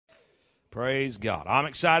Praise God. I'm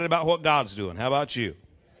excited about what God's doing. How about you?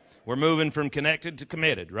 We're moving from connected to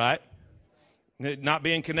committed, right? Not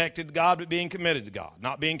being connected to God, but being committed to God.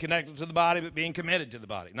 Not being connected to the body, but being committed to the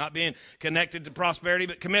body. Not being connected to prosperity,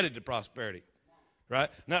 but committed to prosperity, right?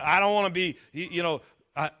 Now, I don't want to be,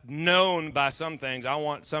 known by some things. I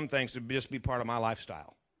want some things to just be part of my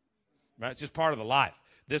lifestyle, right? It's just part of the life.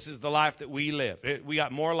 This is the life that we live. We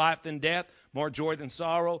got more life than death, more joy than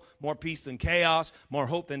sorrow, more peace than chaos, more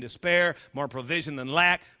hope than despair, more provision than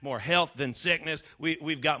lack, more health than sickness.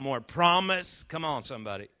 We've got more promise. Come on,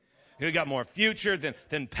 somebody. We've got more future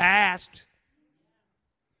than past.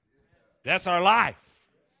 That's our life.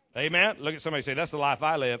 Amen? Look at somebody and say, that's the life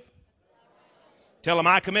I live. Tell them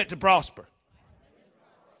I commit to prosper.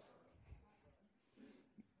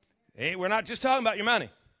 Hey, we're not just talking about your money.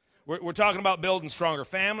 We're talking about building stronger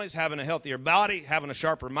families, having a healthier body, having a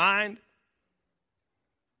sharper mind.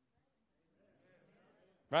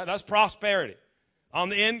 Right? That's prosperity on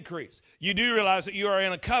the increase. You do realize that you are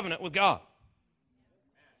in a covenant with God.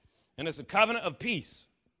 And it's a covenant of peace.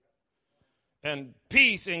 And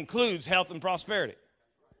peace includes health and prosperity.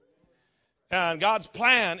 And God's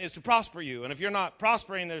plan is to prosper you. And if you're not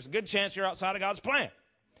prospering, there's a good chance you're outside of God's plan.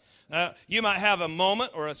 You might have a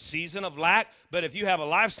moment or a season of lack, but if you have a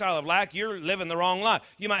lifestyle of lack, you're living the wrong life.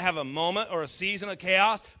 You might have a moment or a season of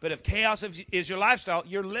chaos, but if chaos is your lifestyle,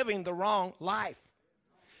 you're living the wrong life.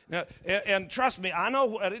 Now, and trust me, I know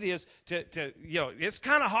what it is to it's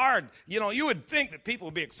kind of hard. You would think that people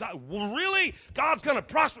would be excited. Well, really? God's going to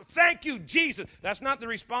prosper? Thank you, Jesus. That's not the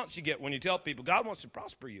response you get when you tell people God wants to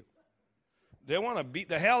prosper you. They want to beat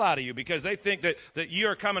the hell out of you because they think that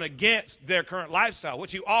you're coming against their current lifestyle,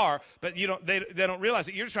 which you are, but they don't realize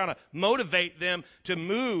that you're trying to motivate them to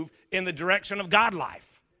move in the direction of God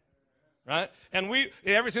life, right? And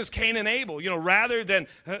ever since Cain and Abel, rather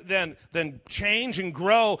than change and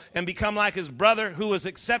grow and become like his brother who was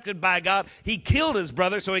accepted by God, he killed his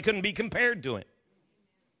brother so he couldn't be compared to him.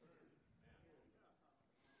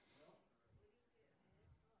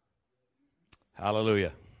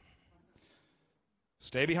 Hallelujah.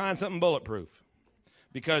 Stay behind something bulletproof,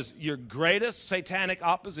 because your greatest satanic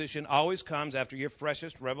opposition always comes after your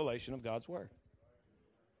freshest revelation of God's word,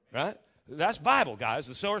 right? That's Bible, guys.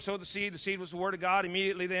 The sower sowed the seed was the word of God.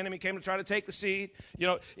 Immediately the enemy came to try to take the seed.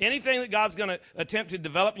 Anything that God's going to attempt to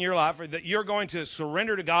develop in your life, or that you're going to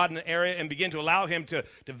surrender to God in an area and begin to allow him to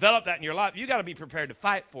develop that in your life, you got to be prepared to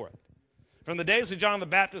fight for it. From the days of John the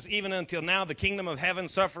Baptist, even until now, the kingdom of heaven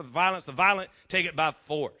suffereth violence. The violent take it by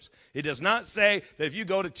force. It does not say that if you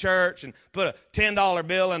go to church and put a $10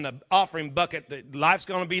 bill in the offering bucket, that life's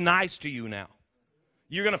going to be nice to you now.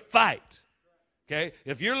 You're going to fight. Okay?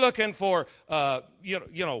 If you're looking for,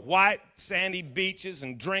 white sandy beaches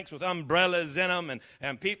and drinks with umbrellas in them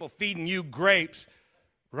and people feeding you grapes,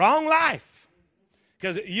 wrong life.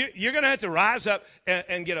 Because you're going to have to rise up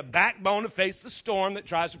and get a backbone to face the storm that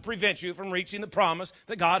tries to prevent you from reaching the promise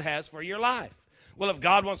that God has for your life. Well, if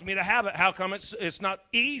God wants me to have it, how come it's not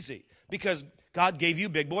easy? Because God gave you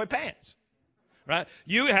big boy pants, right?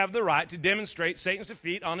 You have the right to demonstrate Satan's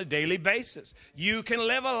defeat on a daily basis. You can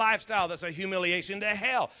live a lifestyle that's a humiliation to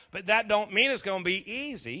hell, but that don't mean it's going to be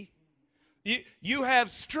easy. You have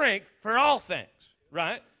strength for all things,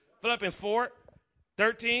 right? Philippians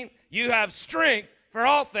 4:13, you have strength for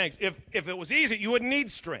all things. If it was easy, you wouldn't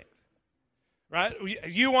need strength, right?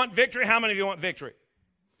 You want victory? How many of you want victory?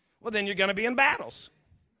 Well, then you're going to be in battles.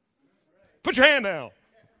 Put your hand down.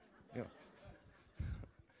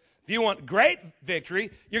 If you want great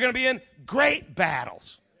victory, you're going to be in great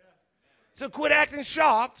battles. So quit acting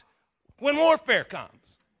shocked when warfare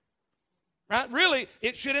comes, right? Really,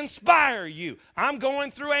 it should inspire you. I'm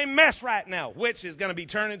going through a mess right now, which is going to be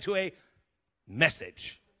turned into a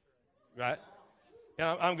message, right? And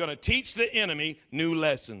I'm going to teach the enemy new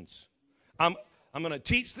lessons. I'm going to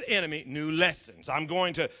teach the enemy new lessons. I'm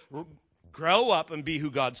going to grow up and be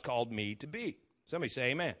who God's called me to be. Somebody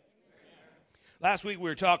say amen. Amen. Last week we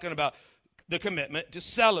were talking about the commitment to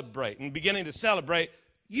celebrate and beginning to celebrate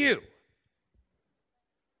you.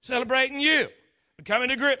 Celebrating you. Coming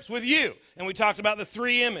to grips with you. And we talked about the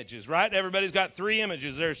three images, right? Everybody's got three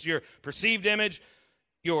images. There's your perceived image,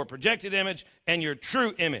 your projected image, and your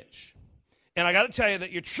true image. And I got to tell you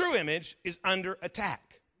that your true image is under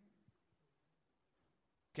attack.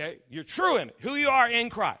 Okay? Your true image, who you are in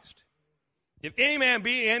Christ. If any man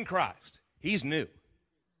be in Christ, he's new.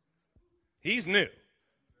 He's new.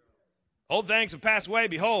 Old things have passed away.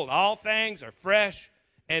 Behold, all things are fresh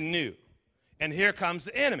and new. And here comes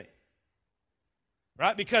the enemy.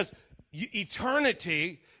 Right? Because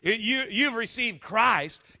eternity, you've received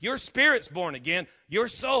Christ. Your spirit's born again. Your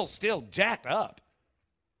soul's still jacked up.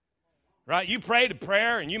 Right? You prayed a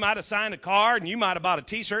prayer, and you might have signed a card, and you might have bought a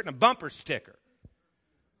T-shirt and a bumper sticker.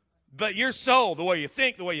 But your soul, the way you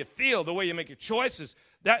think, the way you feel, the way you make your choices,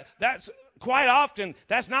 that's quite often,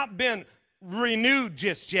 that's not been renewed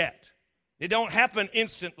just yet. It don't happen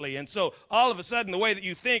instantly. And so all of a sudden, the way that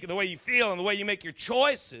you think, the way you feel, and the way you make your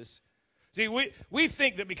choices, see, we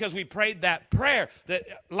think that because we prayed that prayer, that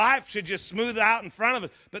life should just smooth out in front of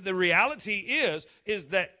us. But the reality is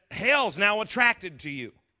that hell's now attracted to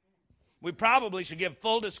you. We probably should give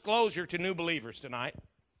full disclosure to new believers tonight.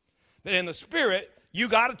 But in the spirit, you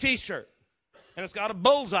got a T-shirt, and it's got a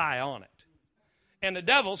bullseye on it. And the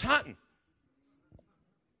devil's hunting.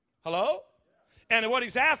 Hello? And what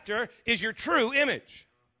he's after is your true image.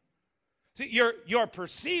 See, your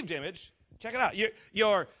perceived image, check it out.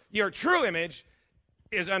 Your true image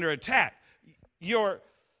is under attack. Your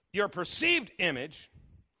perceived image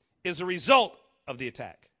is a result of the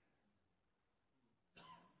attack.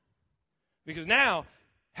 Because now,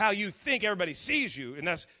 how you think everybody sees you, and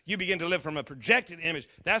that's you begin to live from a projected image,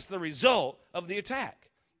 that's the result of the attack.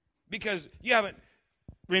 Because you haven't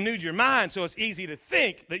renewed your mind, so it's easy to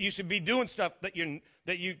think that you should be doing stuff that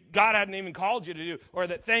God hadn't even called you to do, or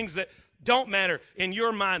that things that don't matter in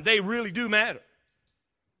your mind, they really do matter.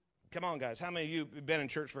 Come on, guys. How many of you have been in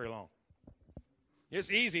church very long? It's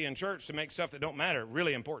easy in church to make stuff that don't matter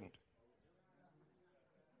really important.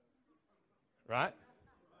 Right?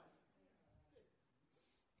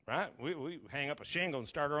 Right? We hang up a shingle and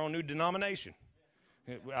start our own new denomination.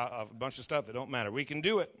 A bunch of stuff that don't matter. We can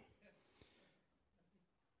do it.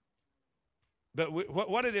 But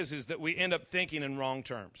what it is that we end up thinking in wrong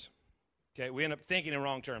terms. Okay, we end up thinking in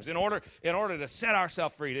wrong terms. In order to set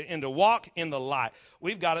ourselves free and to walk in the light,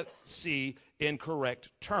 we've got to see in correct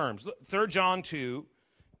terms. 3 John 2,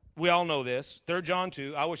 we all know this. 3 John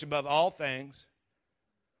 2, I wish above all things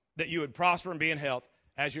that you would prosper and be in health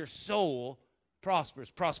as your soul prospers.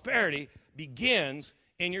 Prosperity begins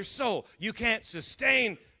in your soul. You can't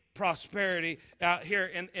sustain prosperity out here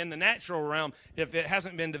in the natural realm if it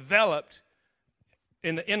hasn't been developed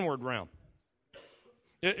in the inward realm.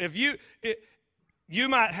 If you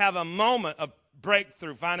might have a moment of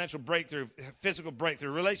breakthrough, financial breakthrough, physical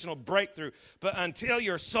breakthrough, relational breakthrough, but until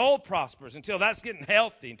your soul prospers, until that's getting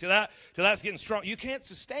healthy, until that's getting strong, you can't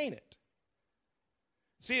sustain it.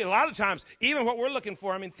 See, a lot of times, even what we're looking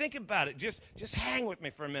for, I mean, think about it. Just hang with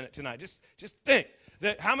me for a minute tonight. Just think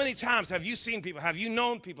that how many times have you seen people, have you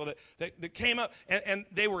known people that came up and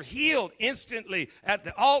they were healed instantly at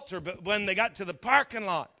the altar, but when they got to the parking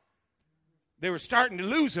lot, they were starting to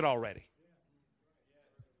lose it already.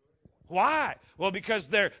 Why? Well, because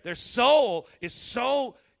their soul is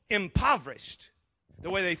so impoverished. The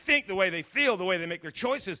way they think, the way they feel, the way they make their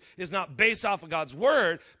choices is not based off of God's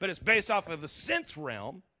word, but it's based off of the sense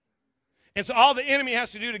realm. And so all the enemy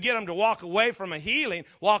has to do to get them to walk away from a healing,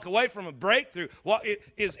 walk away from a breakthrough, it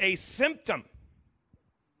is a symptom.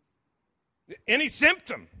 Any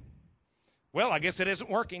symptom. Well, I guess it isn't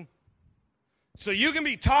working. So you can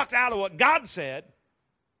be talked out of what God said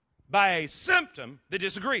by a symptom that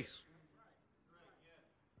disagrees.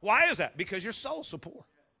 Why is that? Because your soul's so poor.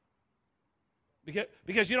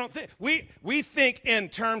 Because you don't think. We think in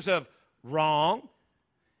terms of wrong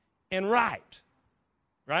and right.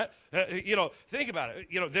 Right? Think about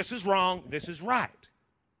it. This is wrong, this is right.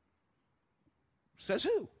 Says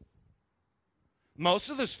who? Most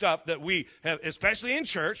of the stuff that we have, especially in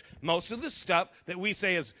church, most of the stuff that we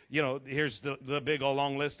say is, here's the big old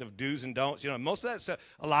long list of do's and don'ts. Most of that stuff,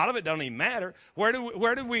 a lot of it don't even matter. Where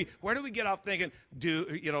do we get off thinking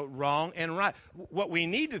wrong and right? What we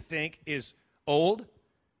need to think is old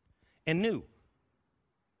and new,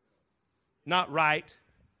 not right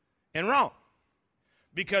and wrong.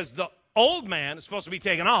 Because the old man is supposed to be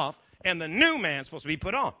taken off and the new man is supposed to be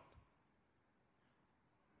put on.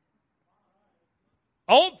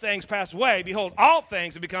 Old things pass away. Behold, all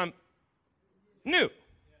things have become new.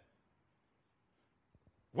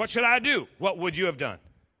 What should I do? What would you have done?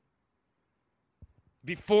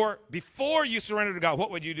 Before you surrender to God,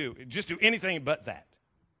 what would you do? Just do anything but that.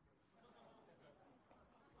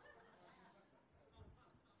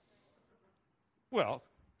 Well,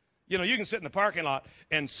 you can sit in the parking lot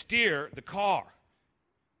and steer the car,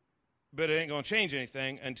 but it ain't going to change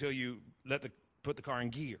anything until you put the car in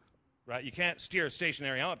gear, right? You can't steer a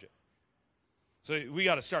stationary object. So we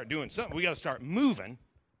got to start doing something. We got to start moving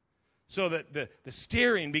so that the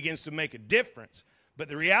steering begins to make a difference. But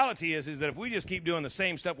the reality is that if we just keep doing the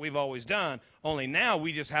same stuff we've always done, only now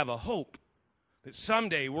we just have a hope that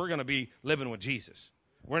someday we're going to be living with Jesus.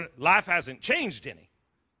 Life hasn't changed any.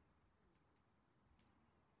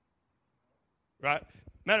 Right?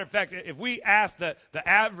 Matter of fact, if we ask the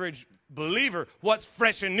average believer what's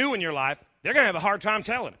fresh and new in your life, they're going to have a hard time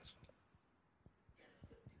telling us.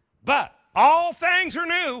 But all things are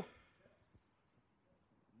new.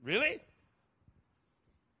 Really?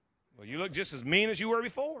 Well, you look just as mean as you were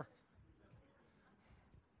before.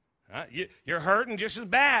 You're hurting just as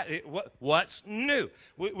bad. What's new?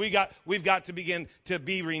 We've got to begin to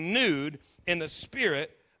be renewed in the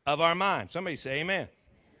spirit of our mind. Somebody say amen.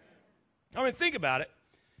 I mean, think about it.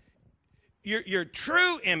 Your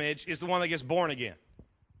true image is the one that gets born again.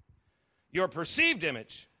 Your perceived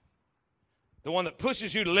image, the one that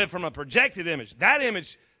pushes you to live from a projected image, that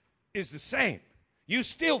image is the same. You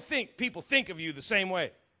still think people think of you the same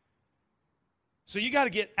way. So you got to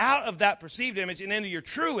get out of that perceived image and into your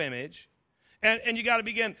true image, and you got to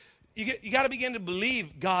begin. You got to begin to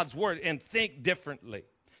believe God's word and think differently.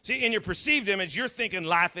 See, in your perceived image, you're thinking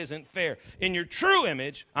life isn't fair. In your true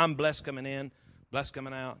image, I'm blessed coming in, blessed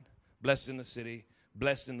coming out, blessed in the city,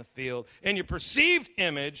 blessed in the field. In your perceived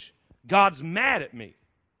image, God's mad at me.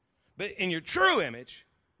 But in your true image,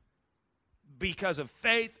 because of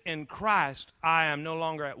faith in Christ, I am no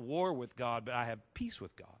longer at war with God, but I have peace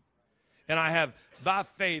with God. And I have, by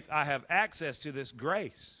faith, I have access to this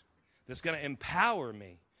grace that's going to empower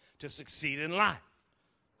me to succeed in life.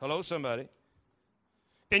 Hello, somebody.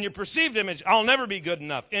 In your perceived image, I'll never be good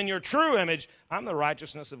enough. In your true image, I'm the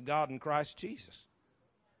righteousness of God in Christ Jesus.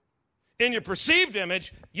 In your perceived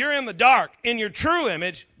image, you're in the dark. In your true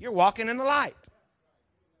image, you're walking in the light.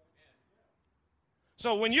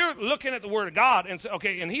 So when you're looking at the Word of God and say,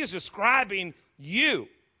 okay, and He's describing you.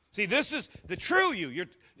 See, this is the true you. You're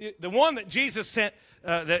the one that Jesus sent,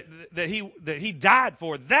 that he died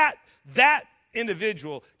for. That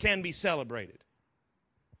individual can be celebrated.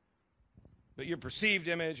 But your perceived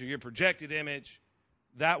image or your projected image,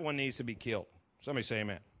 that one needs to be killed. Somebody say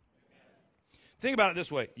amen. Think about it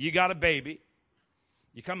this way. You got a baby.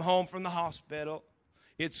 You come home from the hospital.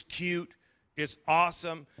 It's cute. It's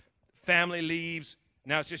awesome. Family leaves.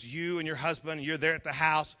 Now it's just you and your husband, and you're there at the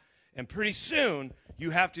house. And pretty soon, you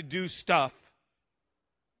have to do stuff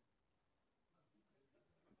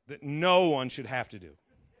that no one should have to do.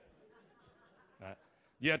 Right?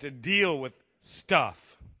 You have to deal with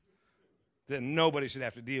stuff that nobody should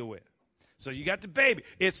have to deal with. So you got the baby.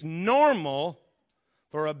 It's normal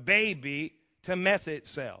for a baby to mess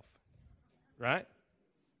itself. Right?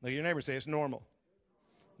 Now your neighbor say it's normal.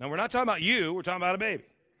 Now we're not talking about you, we're talking about a baby.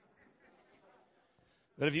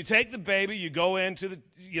 But if you take the baby, you go into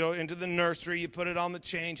the nursery, you put it on the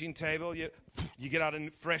changing table, you get out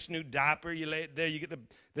a fresh new diaper, you lay it there, you get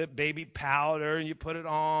the baby powder and you put it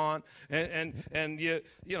on, and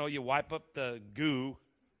you wipe up the goo,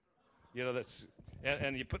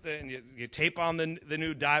 and you put you tape on the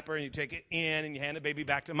new diaper and you take it in and you hand the baby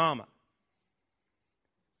back to mama.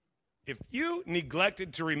 If you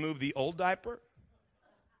neglected to remove the old diaper,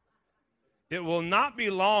 it will not be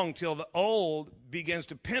long till the old begins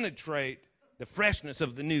to penetrate the freshness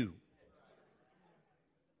of the new.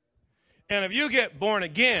 And if you get born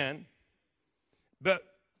again, but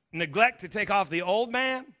neglect to take off the old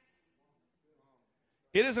man,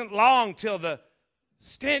 it isn't long till the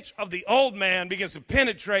stench of the old man begins to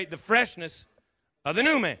penetrate the freshness of the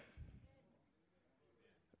new man.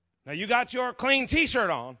 Now, you got your clean T-shirt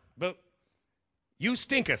on, but you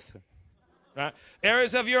stinketh. Right?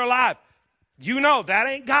 Areas of your life, you know that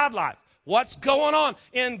ain't God life. What's going on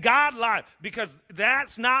in God life? Because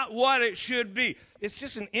that's not what it should be. It's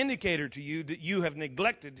just an indicator to you that you have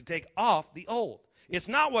neglected to take off the old. It's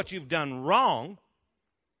not what you've done wrong.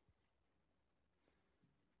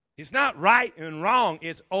 It's not right and wrong.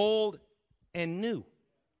 It's old and new.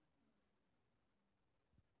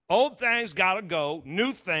 Old things got to go.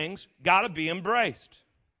 New things got to be embraced.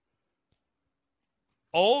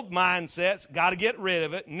 Old mindsets, got to get rid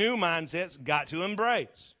of it. New mindsets, got to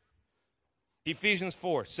embrace. Ephesians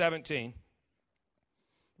 4:17.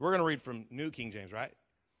 We're going to read from New King James, right?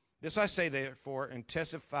 This I say, therefore, and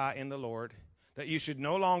testify in the Lord, that you should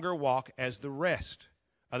no longer walk as the rest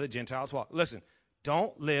of the Gentiles walk. Listen,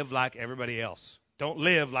 don't live like everybody else. Don't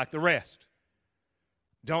live like the rest.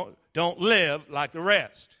 Don't live like the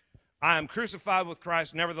rest. I am crucified with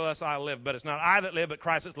Christ, nevertheless I live. But it's not I that live, but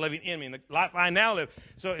Christ that's living in me. And the life I now live.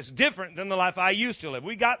 So it's different than the life I used to live.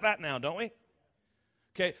 We got that now, don't we?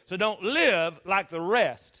 Okay, so don't live like the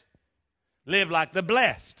rest. Live like the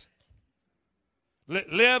blessed.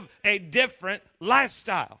 Live a different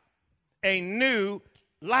lifestyle. A new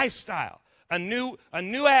lifestyle. A new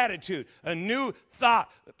attitude. A new thought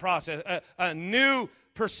process. A new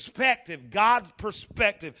perspective. God's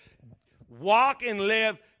perspective. Walk and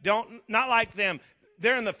live. Not like them.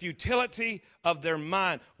 They're in the futility of their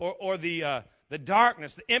mind, or the the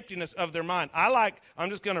darkness, the emptiness of their mind. I'm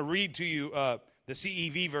just going to read to you the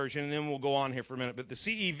CEV version, and then we'll go on here for a minute. But the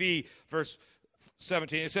CEV, verse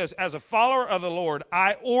 17, it says, as a follower of the Lord,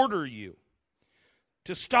 I order you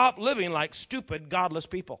to stop living like stupid, godless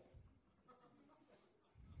people.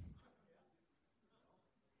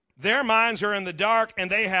 Their minds are in the dark, and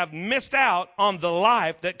they have missed out on the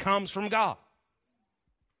life that comes from God.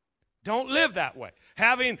 Don't live that way.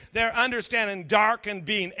 Having their understanding dark and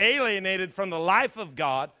being alienated from the life of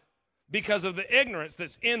God because of the ignorance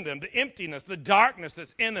that's in them, the emptiness, the darkness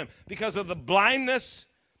that's in them, because of the blindness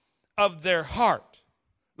of their heart.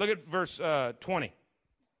 Look at verse 20.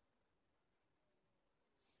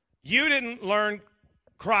 You didn't learn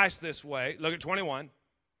Christ this way. Look at 21.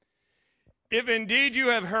 If indeed you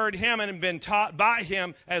have heard him and been taught by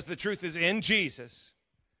him as the truth is in Jesus,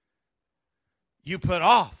 you put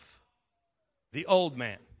off the old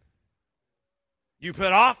man. You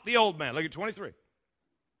put off the old man. Look at 23.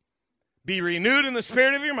 Be renewed in the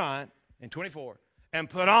spirit of your mind, in 24, and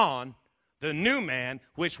put on the new man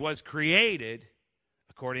which was created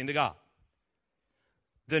according to God.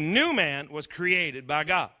 The new man was created by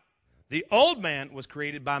God. The old man was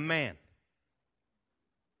created by man.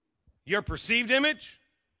 Your perceived image,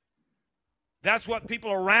 that's what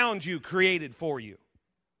people around you created for you.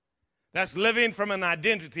 That's living from an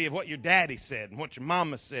identity of what your daddy said and what your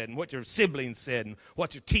mama said and what your siblings said and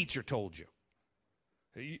what your teacher told you.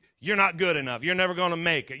 You're not good enough. You're never going to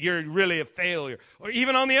make it. You're really a failure. Or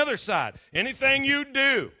even on the other side, anything you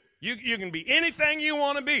do, you can be anything you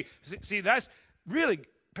want to be. See, that's really,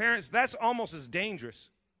 parents, that's almost as dangerous.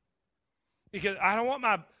 Because I don't want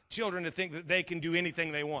my children to think that they can do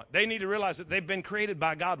anything they want. They need to realize that they've been created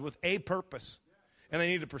by God with a purpose, and they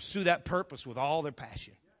need to pursue that purpose with all their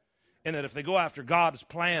passion. And that if they go after God's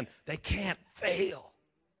plan, they can't fail.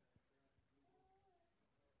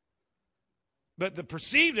 But the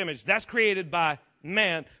perceived image, that's created by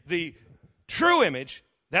man. The true image,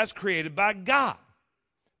 that's created by God.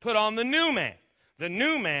 Put on the new man. The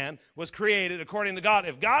new man was created according to God.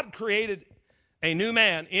 If God created a new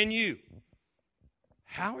man in you,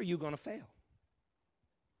 how are you going to fail?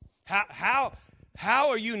 How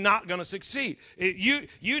are you not going to succeed?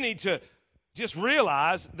 You need to just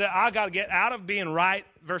realize that I got to get out of being right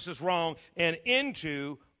versus wrong and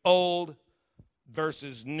into old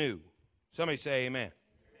versus new. Somebody say amen.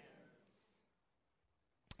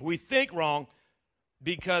 We think wrong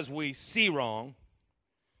because we see wrong,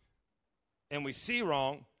 and we see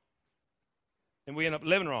wrong, and we end up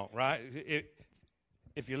living wrong, right?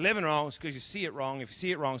 If you're living wrong, it's because you see it wrong. If you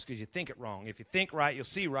see it wrong, it's because you think it wrong. If you think right, you'll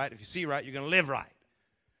see right. If you see right, you're going to live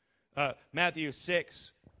right. Matthew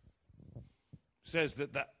 6 says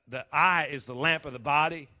that the eye is the lamp of the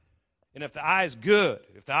body. And if the eye is good,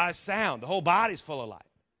 if the eye is sound, the whole body's full of light.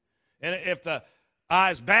 And if the eye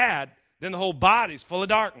is bad, then the whole body's full of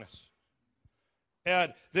darkness.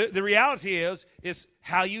 And the reality is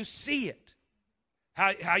how you see it,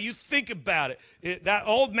 how you think about it. That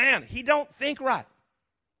old man, he don't think right.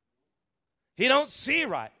 He don't see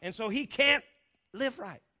right, and so he can't live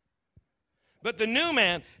right. But the new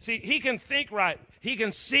man, see, he can think right. He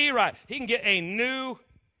can see right. He can get a new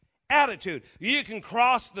attitude. You can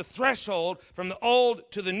cross the threshold from the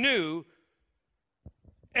old to the new,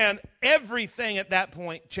 and everything at that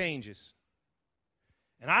point changes.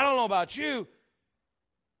 And I don't know about you,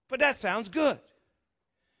 but that sounds good.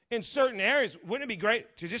 In certain areas, wouldn't it be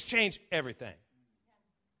great to just change everything?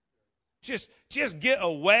 Just get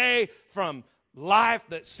away from life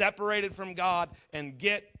that's separated from God and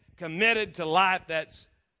get committed to life that's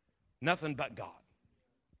nothing but God.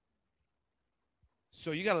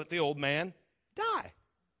 So you got to let the old man die.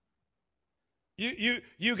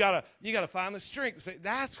 You got to find the strength to say,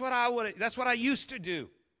 that's what I used to do.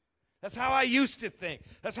 That's how I used to think.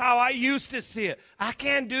 That's how I used to see it. I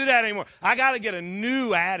can't do that anymore. I got to get a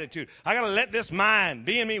new attitude. I got to let this mind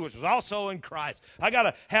be in me, which was also in Christ. I got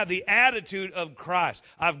to have the attitude of Christ.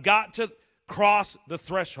 I've got to cross the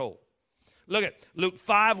threshold. Look at Luke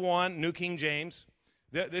 5:1, New King James.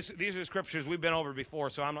 These are scriptures we've been over before,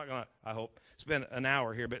 so I'm not going to, I hope, spend an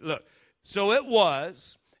hour here. But look, so it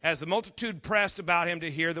was, as the multitude pressed about him to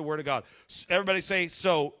hear the word of God. Everybody say,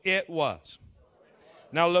 so it was.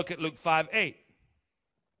 Now look at Luke 5:8.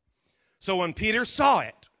 So when Peter saw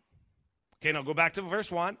it, okay, now go back to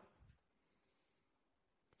verse 1.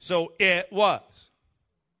 So it was.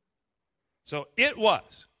 So it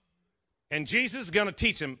was. And Jesus is going to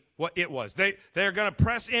teach them what it was. They're going to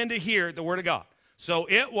press in to hear the word of God. So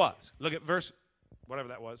it was. Look at verse, whatever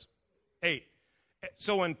that was, 8.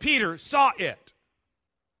 So when Peter saw it,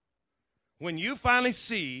 when you finally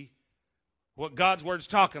see what God's word's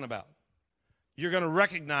talking about, you're going to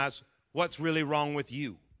recognize what's really wrong with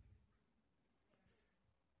you.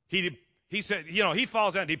 He said, he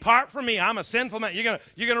falls down, depart from me, I'm a sinful man. You're going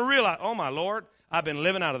to realize, oh my Lord, I've been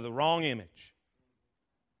living out of the wrong image.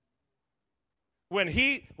 When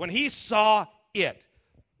he saw it,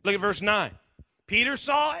 look at verse 9. Peter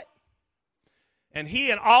saw it, and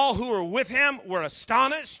he and all who were with him were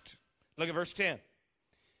astonished. Look at verse 10.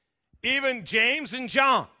 Even James and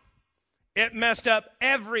John, it messed up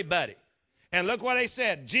everybody. And look what they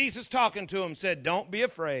said. Jesus talking to them said, don't be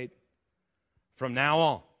afraid from now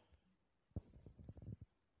on.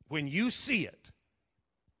 When you see it,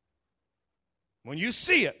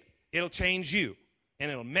 it'll change you,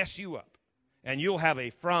 and it'll mess you up. And you'll have a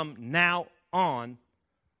from now on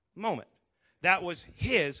moment. That was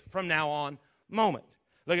his from now on moment.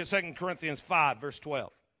 Look at 2 Corinthians 5, verse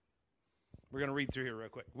 12. We're going to read through here real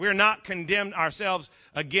quick. We're not condemned ourselves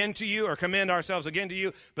again to you or commend ourselves again to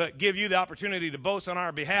you, but give you the opportunity to boast on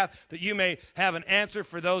our behalf, that you may have an answer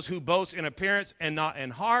for those who boast in appearance and not in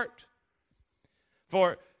heart.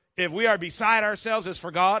 For if we are beside ourselves, it's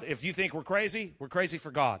for God. If you think we're crazy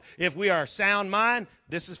for God. If we are sound mind,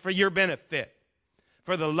 this is for your benefit.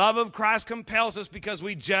 For the love of Christ compels us, because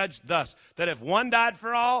we judge thus, that if one died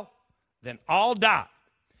for all, then all died.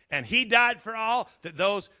 And he died for all, that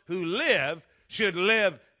those who live should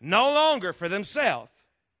live no longer for themselves,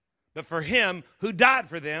 but for him who died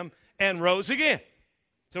for them and rose again.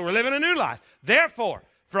 So we're living a new life. Therefore,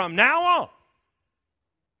 from now on,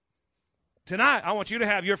 tonight, I want you to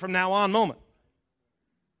have your from now on moment.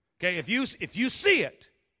 Okay, if you see it,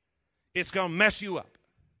 it's going to mess you up.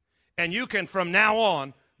 And you can, from now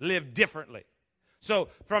on, live differently. So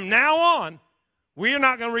from now on, we are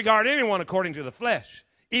not going to regard anyone according to the flesh.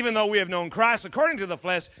 Even though we have known Christ according to the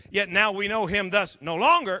flesh, yet now we know him thus no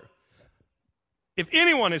longer. If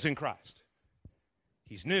anyone is in Christ,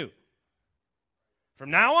 he's new. From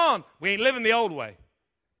now on, we ain't living the old way.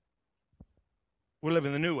 We're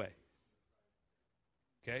living the new way.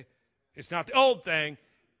 Okay? It's not the old thing,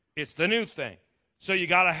 it's the new thing. So you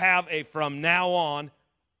got to have a from now on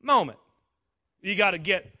moment. You got to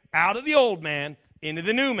get out of the old man into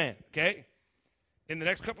the new man, okay? In the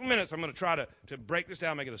next couple of minutes, I'm going to try to break this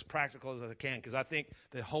down, make it as practical as I can, because I think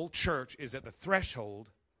the whole church is at the threshold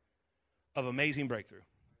of amazing breakthrough.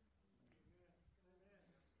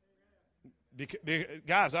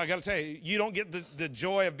 Guys, I got to tell you, you don't get the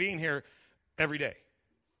joy of being here every day.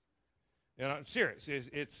 You know, I'm serious.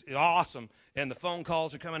 It's awesome. And the phone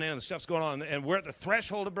calls are coming in and the stuff's going on. And we're at the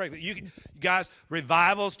threshold of breakthrough. You guys,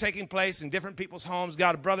 revival's taking place in different people's homes.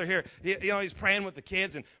 Got a brother here. He's praying with the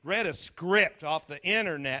kids and read a script off the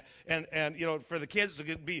internet. And for the kids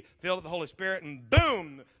to be filled with the Holy Spirit. And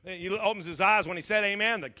boom, he opens his eyes when he said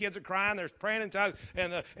amen. The kids are crying. They're praying in tongues.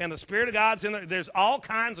 And the Spirit of God's in there. There's all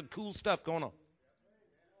kinds of cool stuff going on.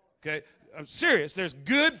 Okay? I'm serious. There's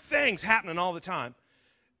good things happening all the time.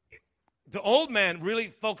 The old man really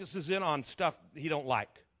focuses in on stuff he don't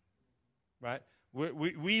like, right?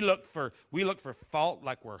 We look for fault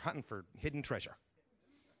like we're hunting for hidden treasure,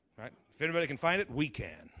 right? If anybody can find it, we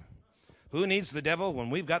can. Who needs the devil when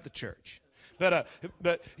we've got the church? But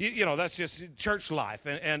that's just church life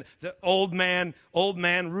and the old man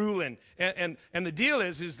ruling. And the deal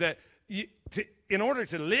is that in order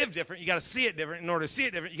to live different, you got to see it different. In order to see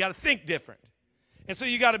it different, you got to think different. And so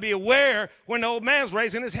you got to be aware when the old man's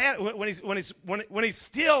raising his hand, when he's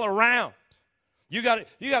still around. You got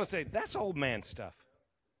to say, that's old man stuff.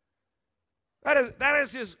 That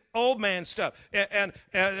is just old man stuff. And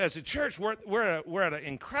as a church, we're at an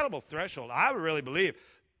incredible threshold. I really believe,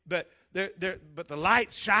 but the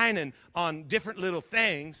light's shining on different little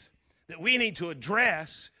things that we need to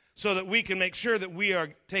address so that we can make sure that we are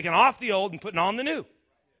taking off the old and putting on the new,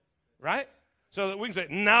 right? So that we can say,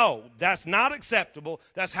 no, that's not acceptable.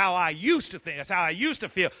 That's how I used to think. That's how I used to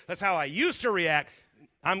feel. That's how I used to react.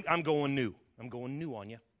 I'm going new. I'm going new on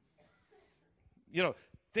you.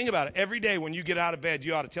 Think about it. Every day when you get out of bed,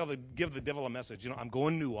 you ought to give the devil a message. I'm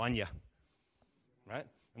going new on you. Right?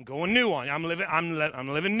 I'm going new on you. I'm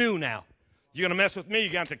living new now. You're going to mess with me,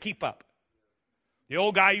 you're going to have to keep up. The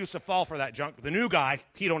old guy used to fall for that junk. The new guy,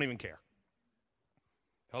 he don't even care.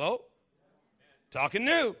 Hello? Talking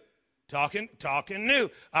new. Talking new.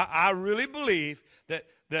 I really believe that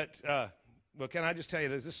well, can I just tell you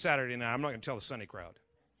this Saturday night, I'm not going to tell the Sunday crowd.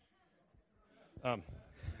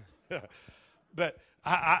 But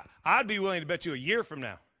I'd be willing to bet you a year from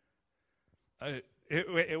now,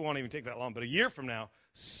 it won't even take that long, but a year from now,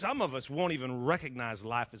 some of us won't even recognize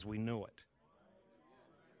life as we knew it.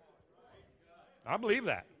 I believe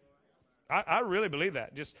that. I really believe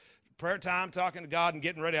that. Just prayer time, talking to God and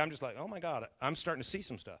getting ready, I'm just like, oh my God, I'm starting to see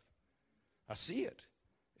some stuff. I see it.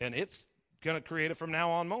 And it's going to create a from now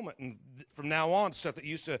on moment. And from now on, stuff that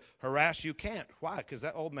used to harass you can't. Why? Because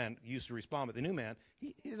that old man used to respond, but the new man,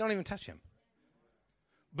 he don't even touch him.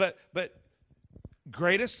 But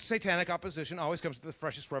greatest satanic opposition always comes to the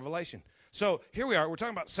freshest revelation. So here we are. We're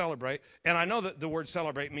talking about celebrate. And I know that the word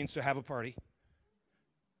celebrate means to have a party.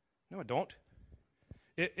 No, it don't.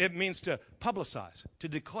 It means to publicize, to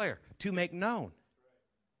declare, to make known.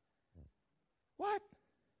 What?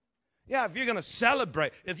 Yeah, if you're going to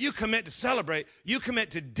celebrate, if you commit to celebrate, you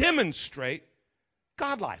commit to demonstrate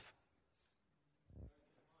God life.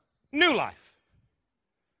 New life.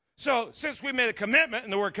 So since we made a commitment,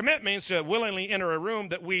 and the word commit means to willingly enter a room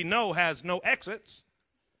that we know has no exits,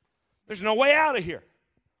 there's no way out of here.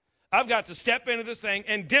 I've got to step into this thing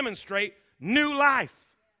and demonstrate new life.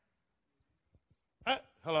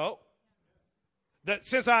 Hello? That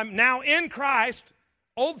since I'm now in Christ,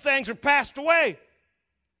 old things are passed away.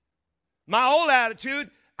 My old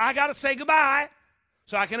attitude, I got to say goodbye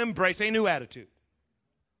so I can embrace a new attitude.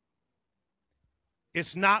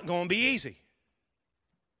 It's not going to be easy.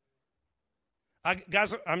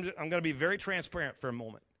 Guys, I'm going to be very transparent for a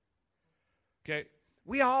moment. Okay?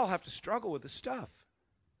 We all have to struggle with this stuff.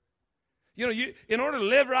 You know, in order to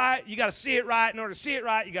live right, you got to see it right. In order to see it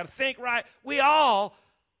right, you got to think right. We all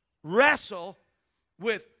wrestle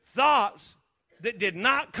with thoughts that did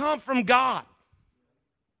not come from God.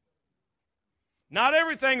 Not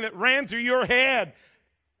everything that ran through your head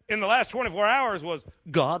in the last 24 hours was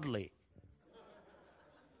godly.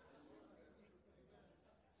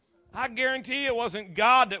 I guarantee it wasn't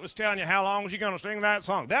God that was telling you how long was you going to sing that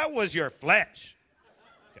song. That was your flesh.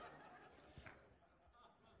 Okay.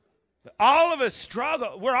 All of us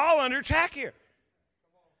struggle. We're all under attack here.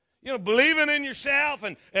 You know, believing in yourself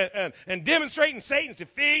and demonstrating Satan's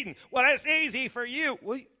defeat. And, well, that's easy for you.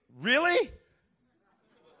 Well, really?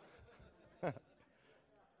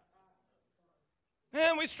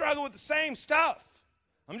 Man, we struggle with the same stuff.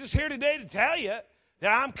 I'm just here today to tell you that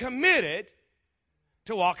I'm committed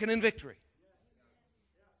to walking in victory.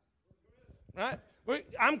 Right?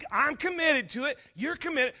 I'm committed to it. You're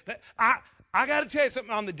committed. I got to tell you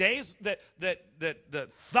something. On the days that the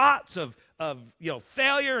thoughts of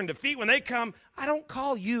failure and defeat, when they come, I don't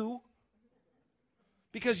call you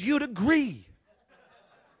because you'd agree.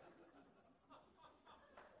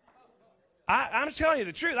 I'm telling you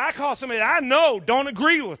the truth. I call somebody that I know don't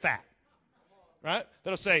agree with that. Right?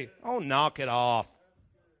 That'll say, oh, knock it off.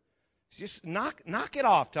 Just knock it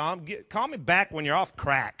off, Tom. Call me back when you're off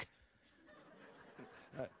crack.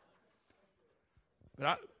 Right.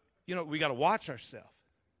 But we got to watch ourselves.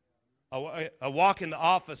 I walk in the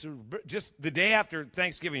office just the day after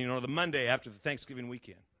Thanksgiving, the Monday after the Thanksgiving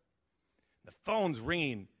weekend. The phone's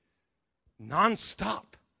ringing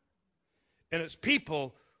nonstop. And it's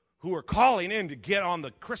people who are calling in to get on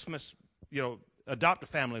the Christmas,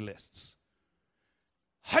 adopt-a-family lists.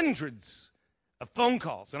 Hundreds of phone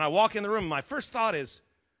calls. And I walk in the room, and my first thought is,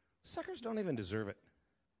 suckers don't even deserve it.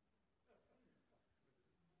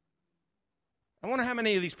 I wonder how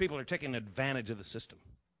many of these people are taking advantage of the system.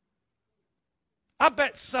 I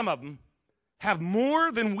bet some of them have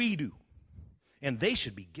more than we do, and they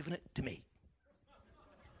should be giving it to me.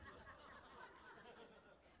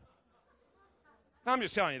 I'm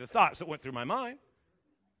just telling you the thoughts that went through my mind.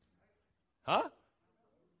 Huh?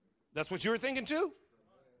 That's what you were thinking too?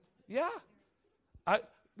 Yeah. I'm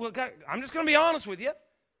just going to be honest with you.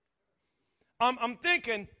 I'm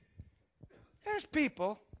thinking, there's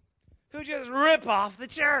people who just rip off the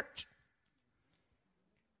church.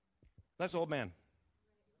 That's old man.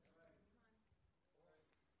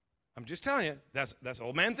 I'm just telling you, that's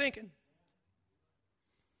old man thinking.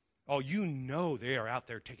 Oh, they are out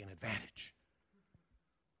there taking advantage.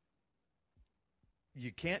 You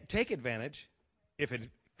can't take advantage if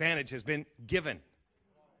advantage has been given.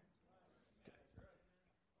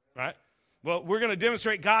 Right? Well, we're going to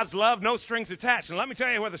demonstrate God's love, no strings attached. And let me tell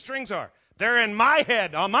you where the strings are. They're in my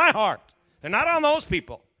head, on my heart. They're not on those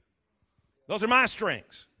people. Those are my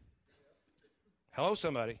strings. Hello,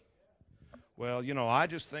 somebody. Well, I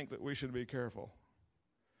just think that we should be careful.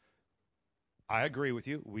 I agree with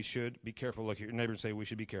you. We should be careful. Look at your neighbor and say, we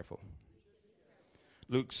should be careful.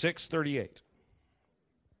 Luke 6:38.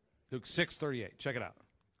 Luke 6:38. Check it out.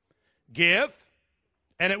 Give,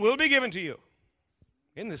 and it will be given to you.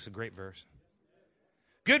 Isn't this a great verse?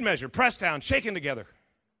 Good measure, pressed down, shaken together.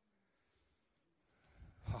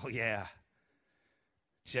 Oh, yeah.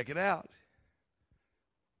 Check it out.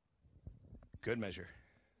 Good measure.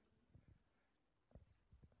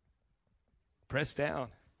 Pressed down,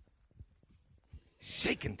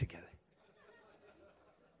 shaken together.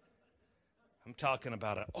 I'm talking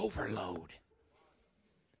about an overload.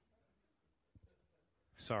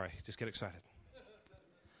 Sorry, just get excited.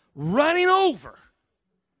 Running over.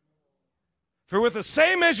 For with the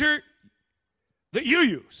same measure that you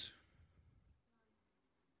use,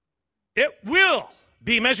 it will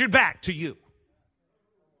be measured back to you.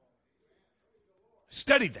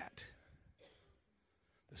 Study that.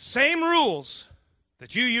 The same rules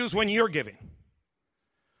that you use when you're giving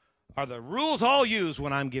are the rules I'll use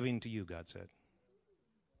when I'm giving to you, God said.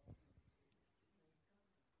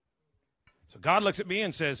 So God looks at me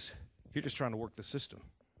and says, you're just trying to work the system.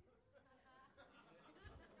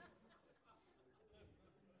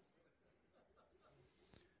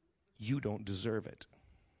 You don't deserve it.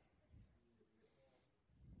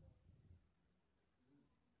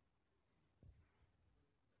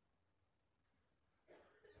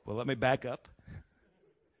 Well, let me back up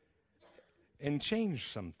and change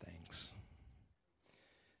some things.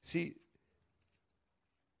 See,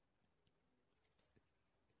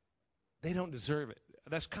 they don't deserve it.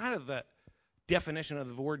 That's kind of the definition of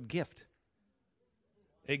the word gift.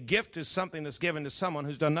 A gift is something that's given to someone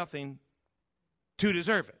who's done nothing to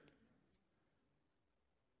deserve it.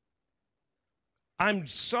 I'm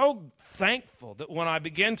so thankful that when I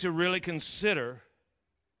begin to really consider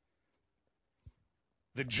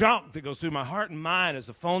the junk that goes through my heart and mind as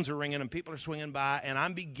the phones are ringing and people are swinging by, and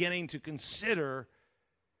I'm beginning to consider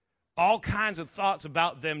all kinds of thoughts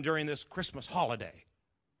about them during this Christmas holiday.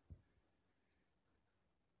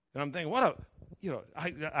 And I'm thinking,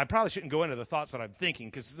 I probably shouldn't go into the thoughts that I'm thinking,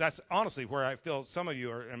 because that's honestly where I feel some of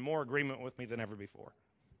you are in more agreement with me than ever before.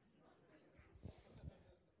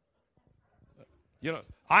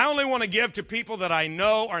 I only want to give to people that I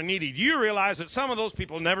know are needy. Do you realize that some of those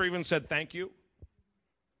people never even said thank you?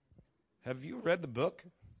 Have you read the book?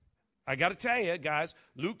 I got to tell you, guys,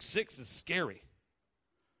 Luke 6 is scary.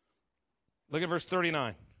 Look at verse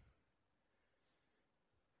 39.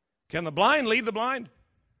 Can the blind lead the blind?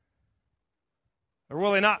 Or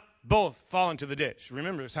will they not both fall into the ditch?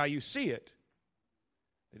 Remember, it's how you see it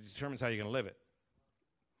that determines how you're going to live it.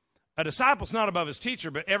 A disciple's not above his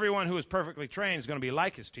teacher, but everyone who is perfectly trained is going to be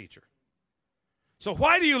like his teacher. So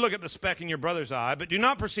why do you look at the speck in your brother's eye, but do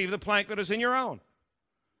not perceive the plank that is in your own?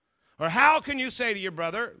 Or how can you say to your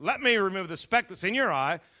brother, let me remove the speck that's in your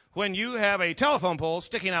eye, when you have a telephone pole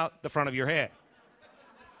sticking out the front of your head?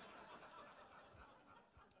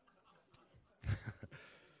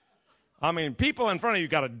 I mean, people in front of you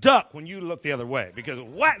got to duck when you look the other way, because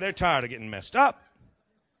they're tired of getting messed up.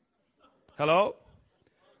 Hello?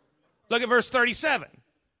 Look at verse 37.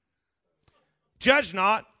 Judge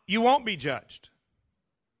not, you won't be judged.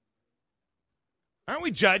 Aren't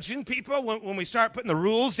we judging people when we start putting the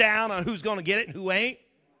rules down on who's going to get it and who ain't?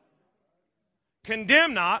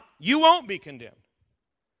 Condemn not, you won't be condemned.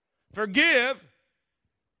 Forgive,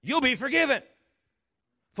 you'll be forgiven.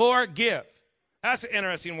 Forgive. That's an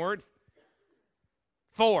interesting word.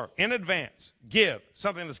 In advance. Give.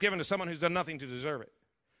 Something that's given to someone who's done nothing to deserve it.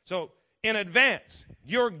 So, in advance,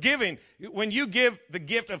 you're giving. When you give the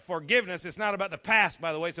gift of forgiveness, it's not about the past,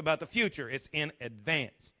 by the way, it's about the future. It's in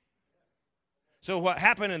advance. So what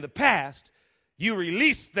happened in the past, you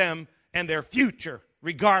release them and their future,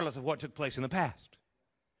 regardless of what took place in the past.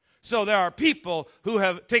 So there are people who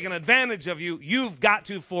have taken advantage of you. You've got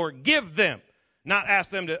to forgive them, not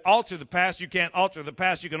ask them to alter the past. You can't alter the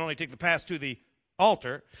past. You can only take the past to the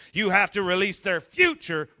altar. You have to release their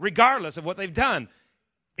future, regardless of what they've done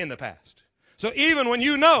in the past. So even when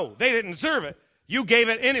you know they didn't deserve it, you gave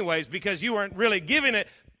it anyways, because you weren't really giving it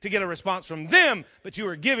to get a response from them, but you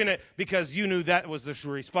were giving it because you knew that was the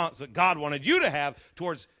response that God wanted you to have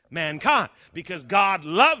towards mankind, because God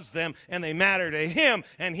loves them and they matter to him,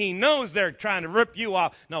 and he knows they're trying to rip you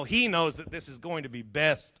off. No, he knows that this is going to be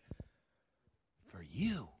best for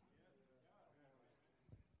you.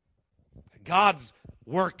 God's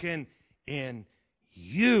working in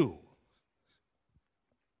you.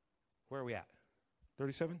 Where are we at?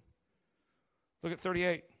 37? Look at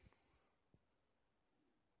 38.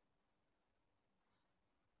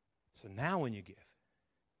 So now when you give,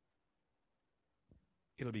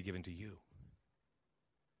 it'll be given to you.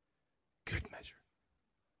 Good measure.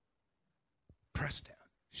 Pressed down,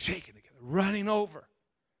 shaken together, running over.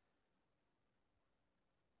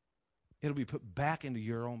 It'll be put back into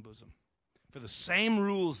your own bosom. For the same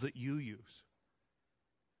rules that you use,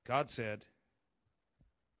 God said,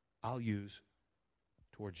 I'll use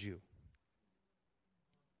towards you.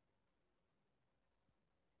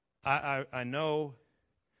 I know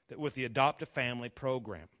that with the Adopt a Family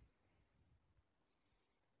program,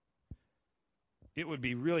 it would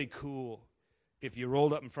be really cool if you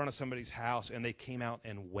rolled up in front of somebody's house and they came out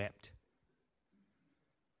and wept.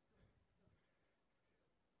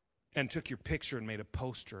 and took your picture and made a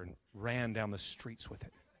poster and ran down the streets with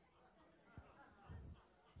it.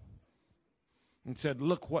 And said,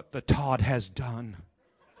 look what the Todd has done.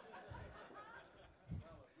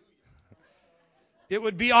 It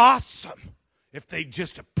would be awesome if they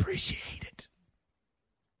just appreciate it.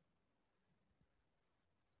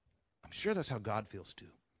 I'm sure that's how God feels too.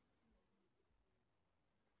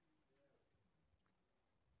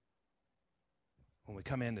 When we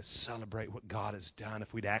come in to celebrate what God has done,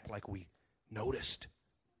 if we'd act like we noticed.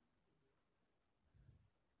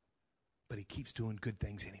 But He keeps doing good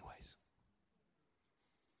things anyways.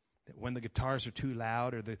 That when the guitars are too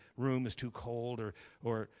loud or the room is too cold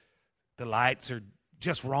or the lights are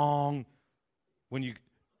just wrong, when you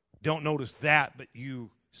don't notice that, but you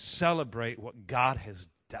celebrate what God has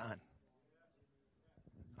done,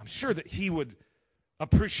 I'm sure that He would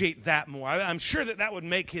appreciate that more. I'm sure that that would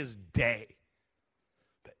make His day.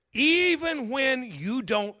 But even when you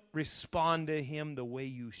don't respond to Him the way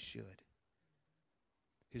you should,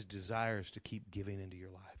 His desire is to keep giving into your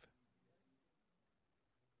life.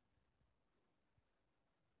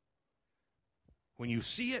 When you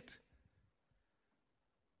see it,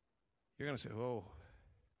 you're going to say, oh,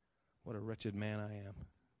 what a wretched man I am.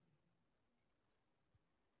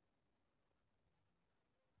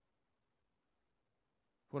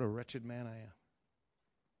 What a wretched man I am.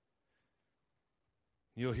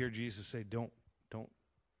 You'll hear Jesus say, don't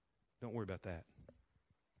worry about that.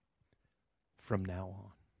 From now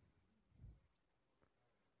on.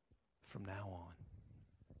 From now on.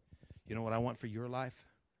 You know what I want for your life?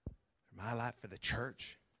 For my life, for the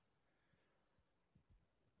church?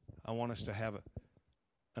 I want us to have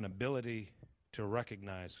an ability to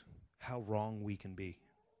recognize how wrong we can be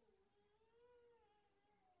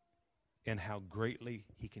and how greatly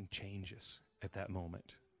He can change us at that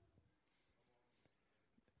moment.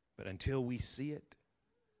 But until we see it,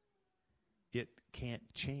 it can't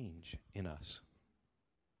change in us.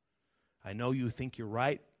 I know you think you're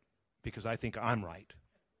right because I think I'm right.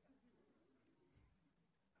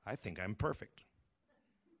 I think I'm perfect.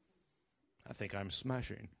 I think I'm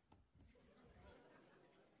smashing.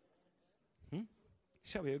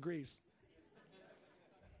 Shelby agrees.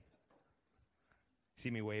 See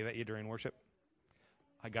me wave at you during worship?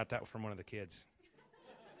 I got that from one of the kids.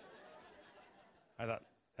 I thought,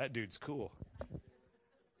 that dude's cool.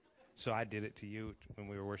 So I did it to you when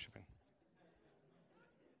we were worshiping.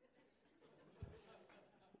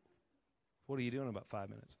 What are you doing in about 5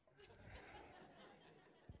 minutes?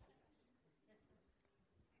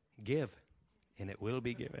 Give, and it will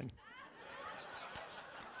be given.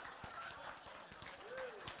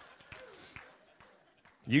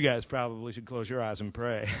 You guys probably should close your eyes and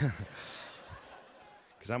pray.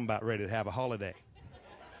 Because I'm about ready to have a holiday.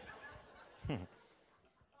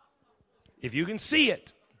 If you can see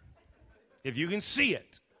it, if you can see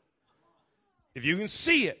it, if you can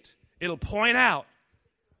see it, it'll point out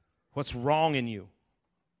what's wrong in you.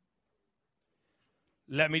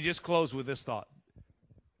 Let me just close with this thought.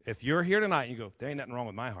 If you're here tonight and you go, there ain't nothing wrong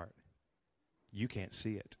with my heart, you can't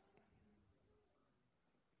see it.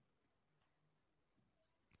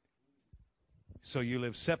 So you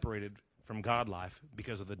live separated from God life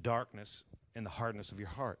because of the darkness and the hardness of your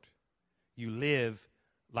heart. You live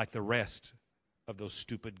like the rest of those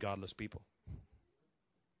stupid, godless people.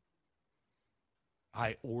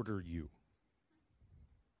 I order you.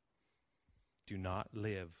 Do not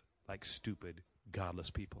live like stupid, godless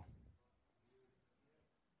people.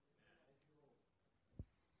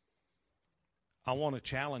 I want to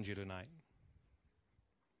challenge you tonight.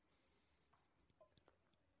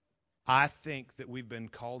 I think that we've been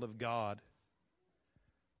called of God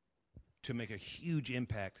to make a huge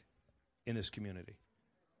impact in this community.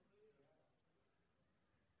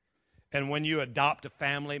 And when you adopt a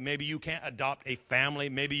family, maybe you can't adopt a family.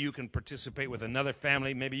 Maybe you can participate with another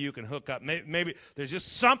family. Maybe you can hook up. Maybe there's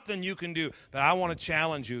just something you can do. But I want to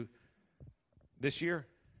challenge you this year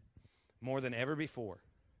more than ever before.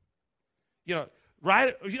 You know,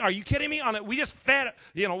 right? Are you kidding me? We just fed,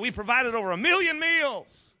 we provided over 1 million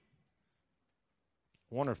meals.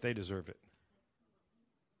 I wonder if they deserve it.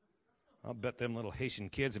 I'll bet them little Haitian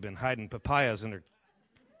kids have been hiding papayas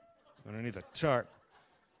underneath a chart.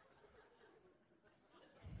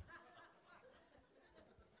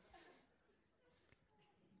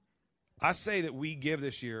 I say that we give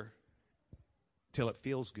this year till it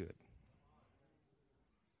feels good.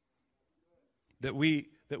 That we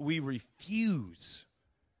refuse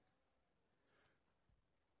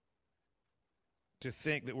to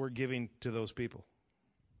think that we're giving to those people.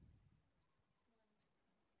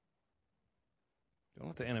 Don't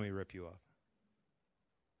let the enemy rip you off.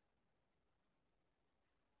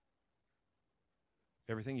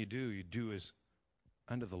 everything you do is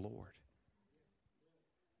under the Lord.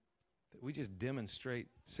 That we just demonstrate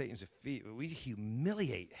Satan's defeat. We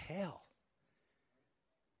humiliate hell.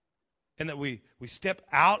 And that we step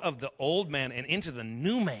out of the old man and into the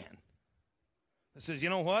new man. That says, you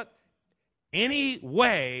know what? Any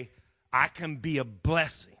way I can be a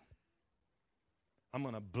blessing, I'm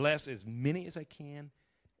going to bless as many as I can,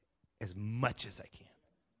 as much as I can.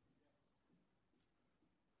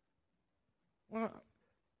 Well,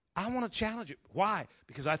 I want to challenge you. Why?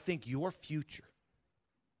 Because I think your future,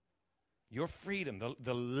 your freedom,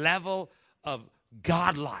 the level of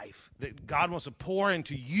God life that God wants to pour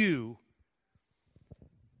into you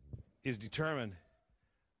is determined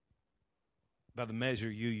by the measure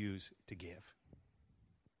you use to give.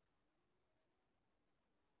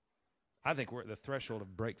 I think we're at the threshold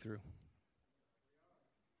of breakthrough.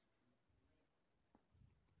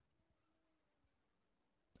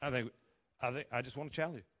 I just want to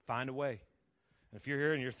challenge you. Find a way. And if you're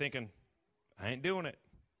here and you're thinking, I ain't doing it,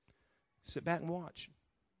 sit back and watch.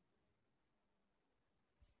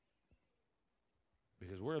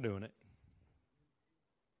 Because we're doing it.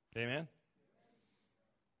 Amen?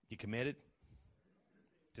 You committed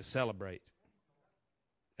to celebrate?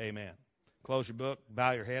 Amen. Close your book,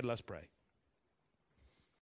 bow your head, let's pray.